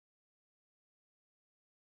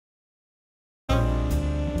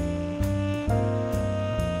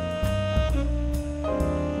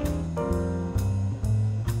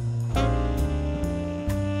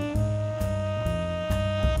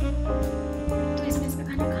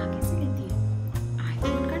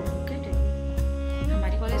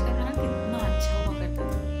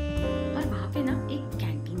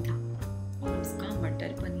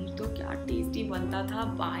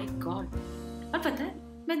My God. और पता है,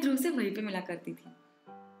 मैं ध्रुव से वहीं पे मिला करती थी,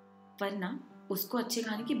 पर ना उसको अच्छे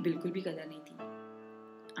खाने की बिल्कुल भी कदर नहीं थी।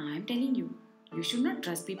 I am telling you, you should not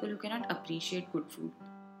trust people who cannot appreciate good food.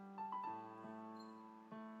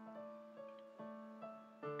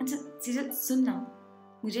 अच्छा सीजल सुन ना,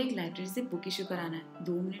 मुझे एक लाइब्रेरी से बुक इशू कराना है,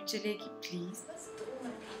 2 मिनट चलेगी प्लीज? बस 2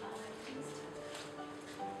 मिनट की बात है प्लीज।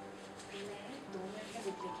 मैं 2 मिनट की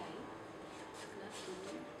बुक लेके आई, अगला 2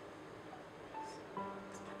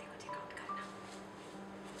 मिनट स्वाति को चेकआउट करना।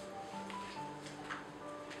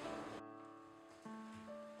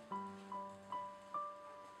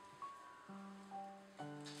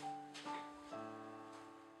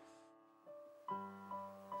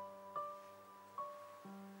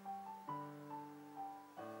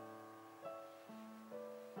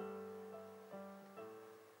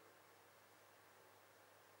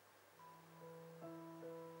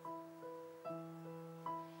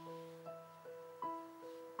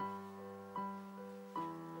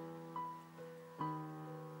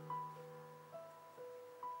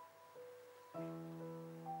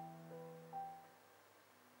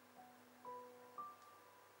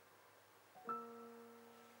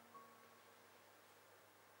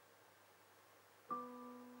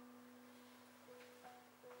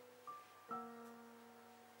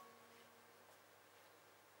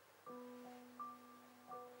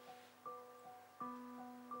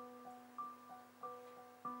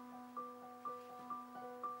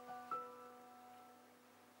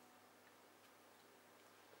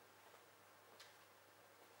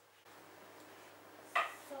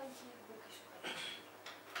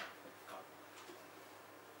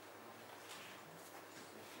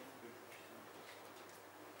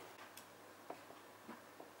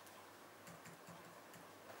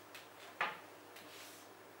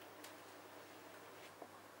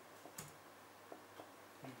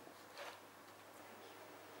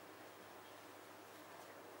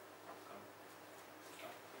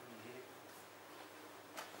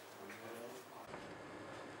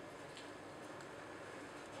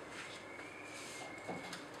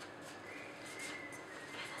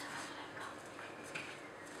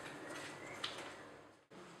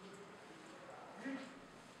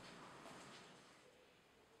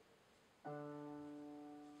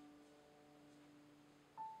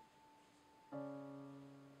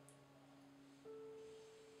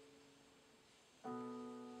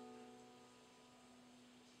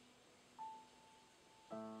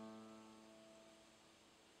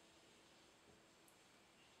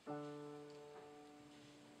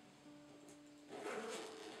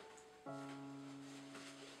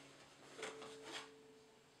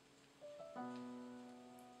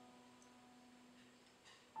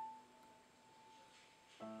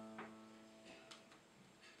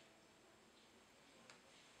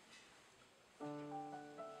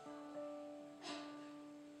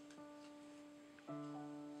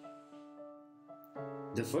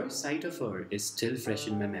 The first sight of her is still fresh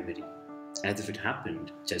in my memory, as if it happened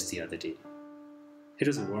just the other day. It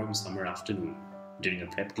was a warm summer afternoon during a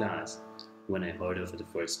prep class when I heard her for the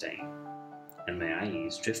first time, and my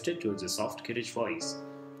eyes drifted towards a soft kiddish voice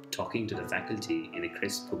talking to the faculty in a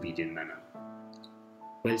crisp, obedient manner.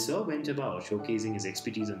 While Sir went about showcasing his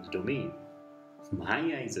expertise on the domain, my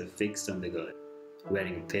eyes were fixed on the girl,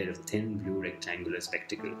 wearing a pair of thin blue rectangular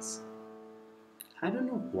spectacles. I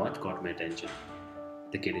don't know what caught my attention,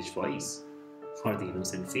 the kiddish voice or the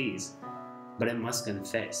innocent face, but I must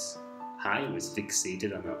confess, I was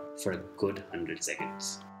fixated on her for a good 100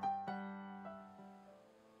 seconds.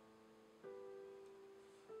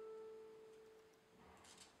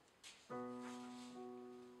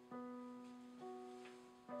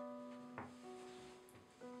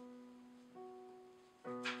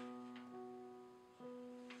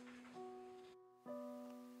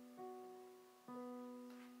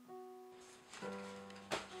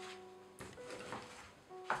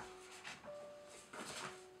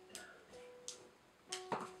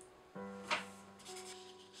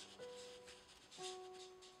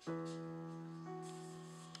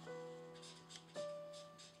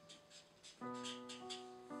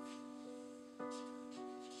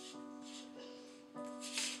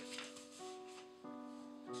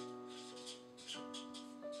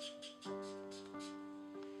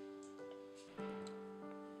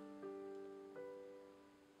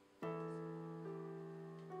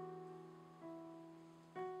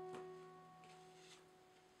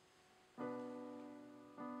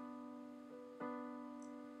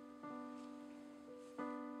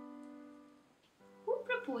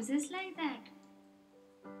 Proposes like that,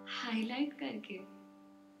 highlight करके,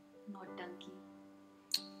 नौटंकी.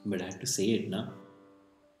 But I had to say it, na?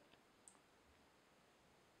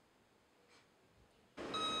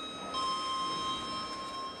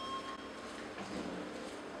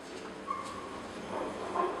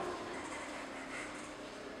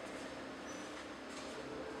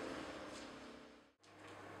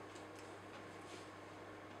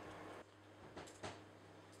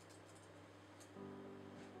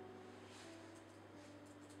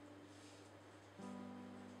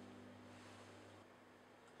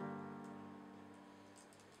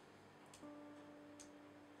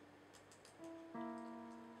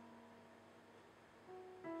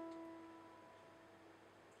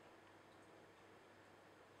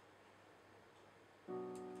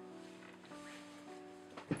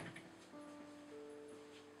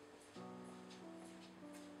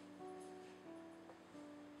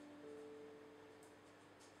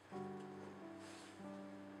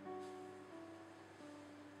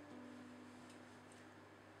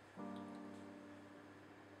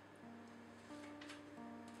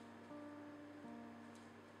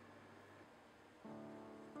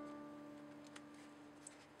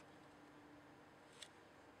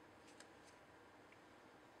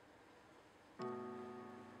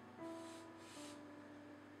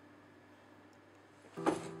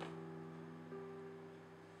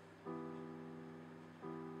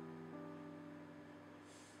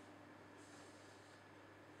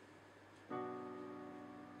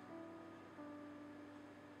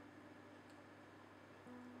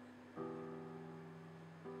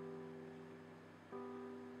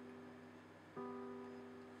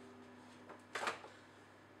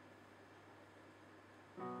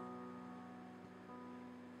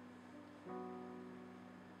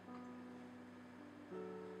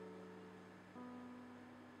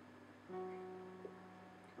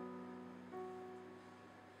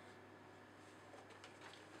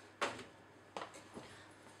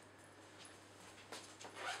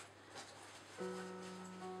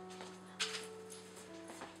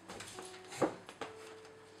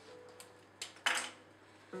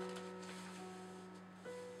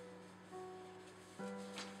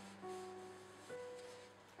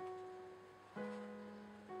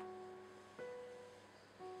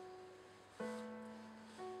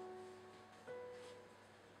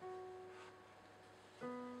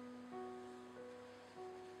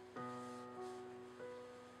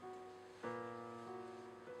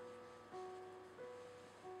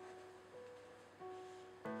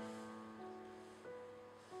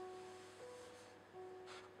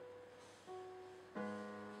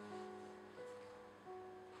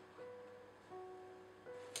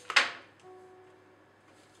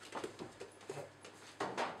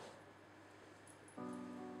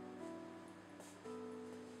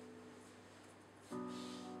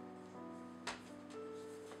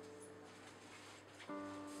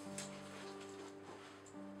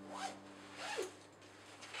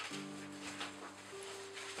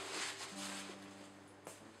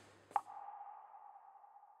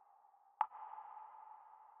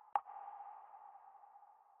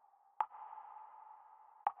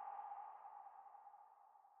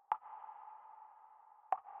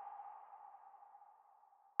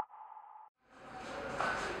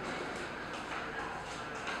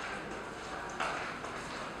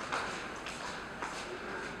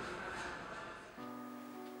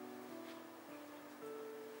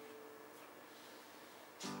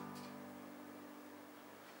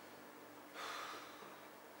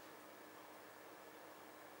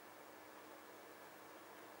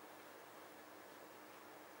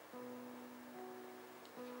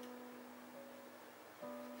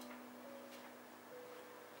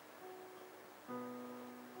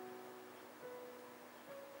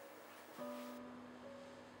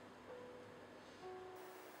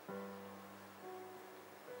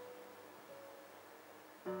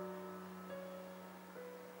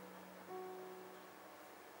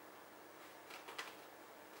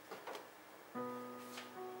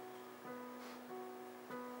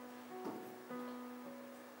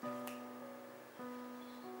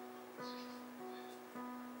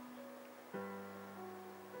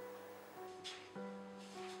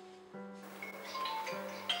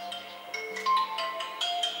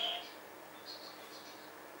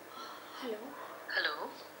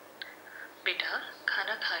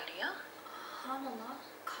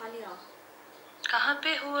 खा लिया। कहाँ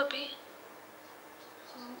पे हो अभी?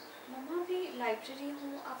 मम्मा अभी library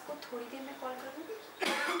हूँ, आपको थोड़ी देर में कॉल करूँ?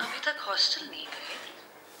 अभी तक हॉस्टल नहीं गए?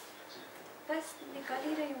 बस निकल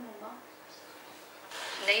ही रही हूँ मम्मा।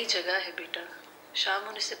 नई जगह है बेटा, शाम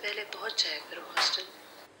होने से पहले पहुँच जाया करो हॉस्टल।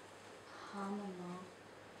 हाँ मम्मा।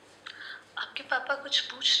 आपके पापा कुछ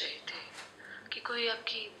पूछ रहे थे कि कोई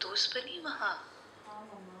आपकी दोस्त बनी वहाँ? हाँ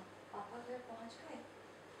मम्मा, पापा घर पहुँच गए?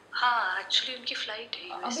 हाँ, एक्चुअली उनकी फ्लाइट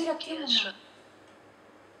है अभी रखिए मम्मा।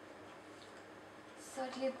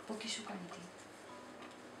 सर ये बुक इशू करनी थी।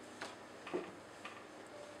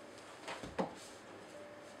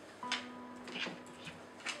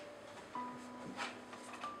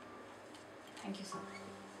 Thank you sir.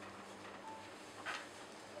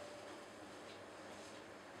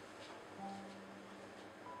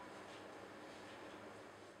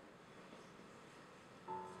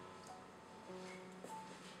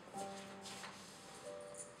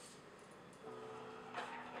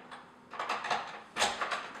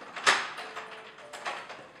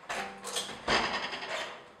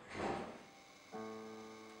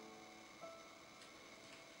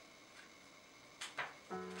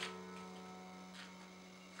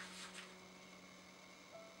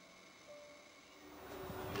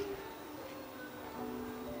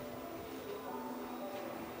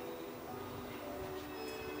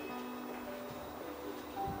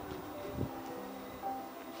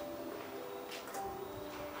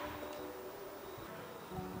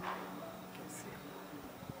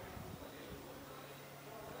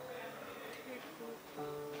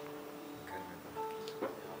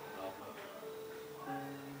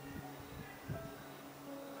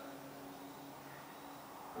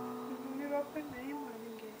 पापा नहीं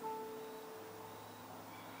मानेंगे,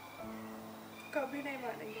 कभी नहीं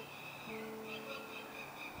मानेंगे,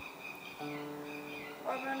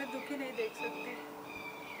 और मैं उन्हें दुखी नहीं देख सकती।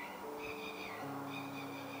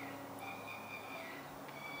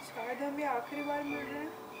 शायद हम ये आखिरी बार मिल रहे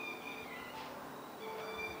हैं।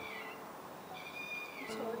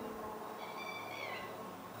 सॉरी।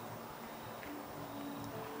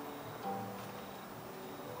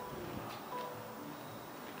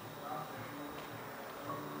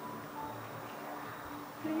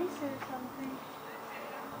 Please say something.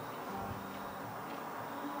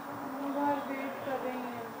 बाहर वेट कर रही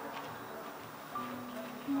हैं,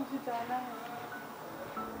 मुझे जाना है।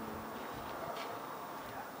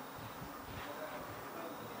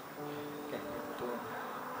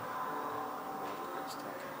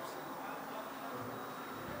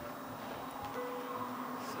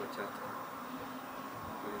 सोचा था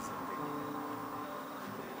पूरी जिंदगी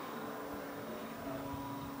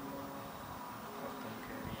और तुम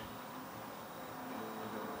कह रही हो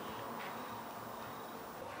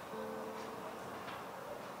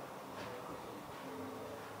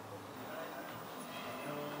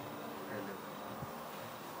हेलो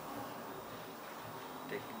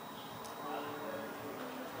टेक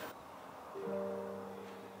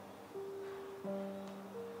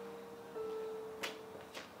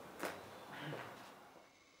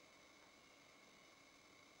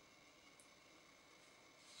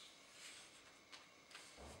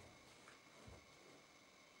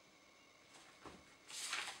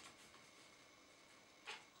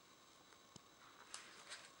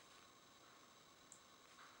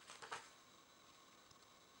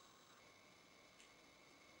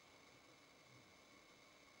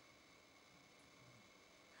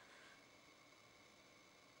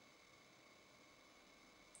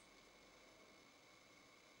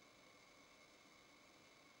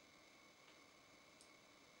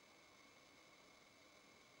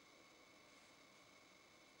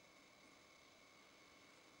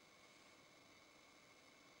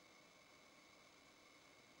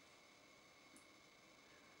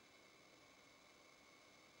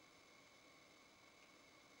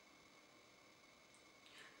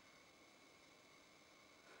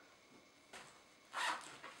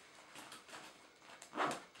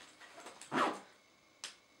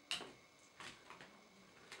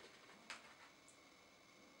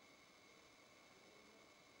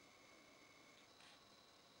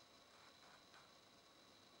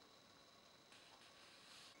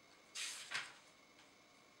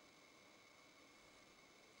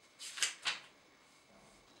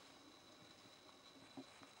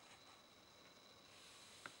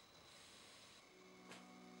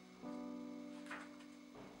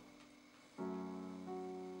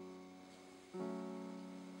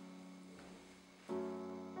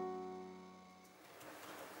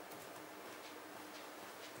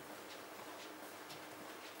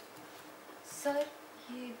सर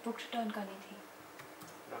ये बुक रिटर्न करनी थी।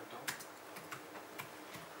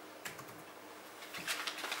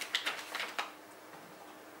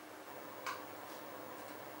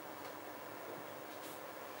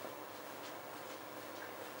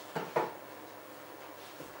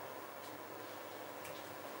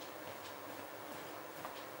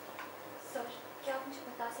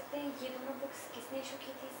 ये दोनों बुक्स किसने इशू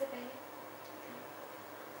की थी इससे पहले?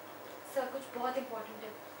 सर कुछ बहुत इम्पोर्टेंट है,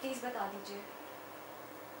 प्लीज़ बता दीजिए।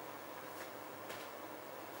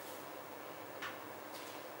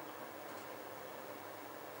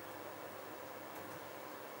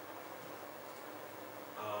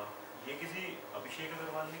 ये किसी अभिषेक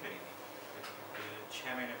अग्रवाल ने करी थी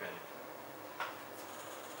 6 महीने पहले।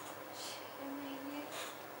 6 महीने?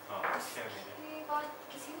 हाँ 6 महीने। उसके बाद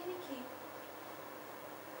किसी ने नहीं की?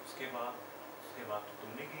 उसके बाद तो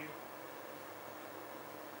तुमने की।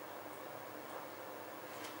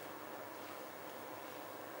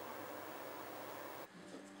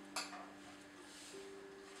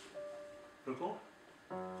 रुको,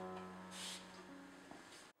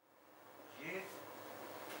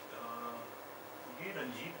 ये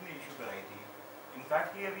रंजीत ने इशू कराई थी।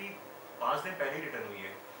 इनफैक्ट ये अभी 5 दिन पहले रिटर्न हुई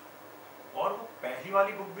है और वो पहली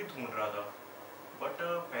वाली बुक भी ढूंढ रहा था, बट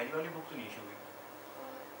पहली वाली बुक तो नहीं इशू हुई।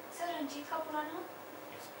 सर रंजीत का पूरा नाम?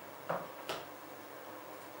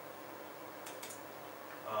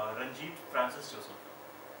 Ranjit Francis Joseph.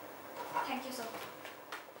 Thank you sir.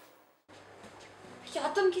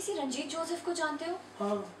 क्या तुम किसी रंजीत जोसेफ को जानते हो?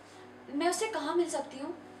 हाँ। मैं उससे कहाँ मिल सकती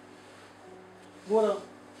हूँ? वो रहा।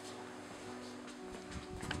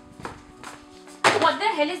 What the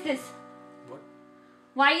hell is this? What?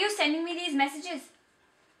 Why are you sending me these messages?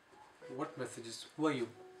 What messages? Who are you?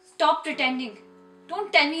 Stop pretending.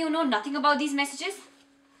 Don't tell me you know nothing about these messages.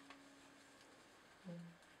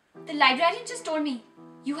 The librarian just told me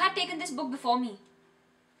you had taken this book before me.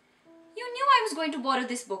 You knew I was going to borrow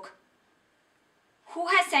this book. Who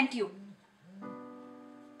has sent you?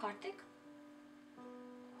 Karthik?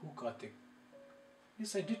 Who, Karthik?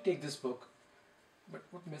 Yes, I did take this book. But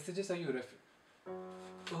what messages are you referring?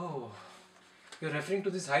 Oh, you're referring to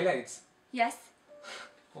these highlights? Yes.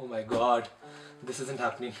 Oh my god, this isn't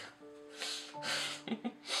happening.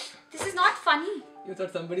 This is not funny. You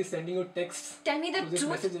thought somebody's sending you texts? Tell me the through these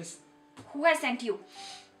truth. messages? Who has sent you?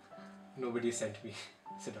 Nobody sent me.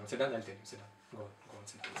 Sit down, I'll tell you, sit down. Go on,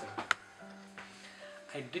 sit down.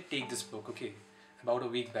 I did take this book, okay, about a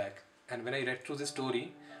week back. And when I read through the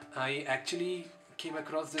story, I actually came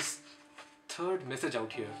across this third message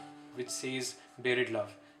out here, which says buried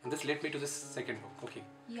love. And this led me to this second book, okay.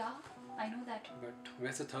 Yeah, I know that. But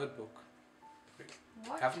where's the third book? Wait,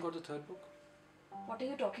 What? haven't got the third book? What are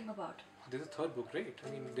you talking about? There's a third book, right? I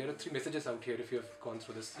mean, there are 3 messages out here if you have gone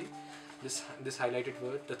through this. See, this highlighted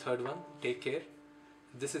word, the third one, take care.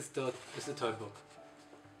 This is the third book.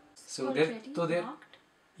 So there, Marked?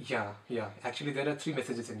 yeah. Actually, there are 3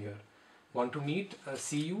 messages in here. Want to meet,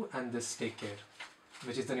 see you, and this take care,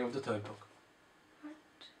 which is the name of the third book.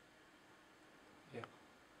 What? Yeah.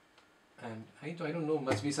 And I don't know,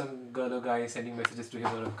 must be some girl or guy sending messages to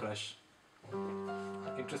him or a crush.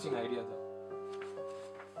 Interesting idea though.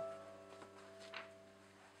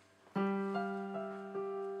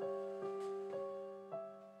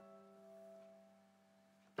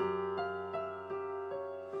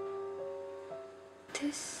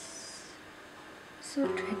 This is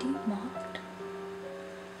already marked.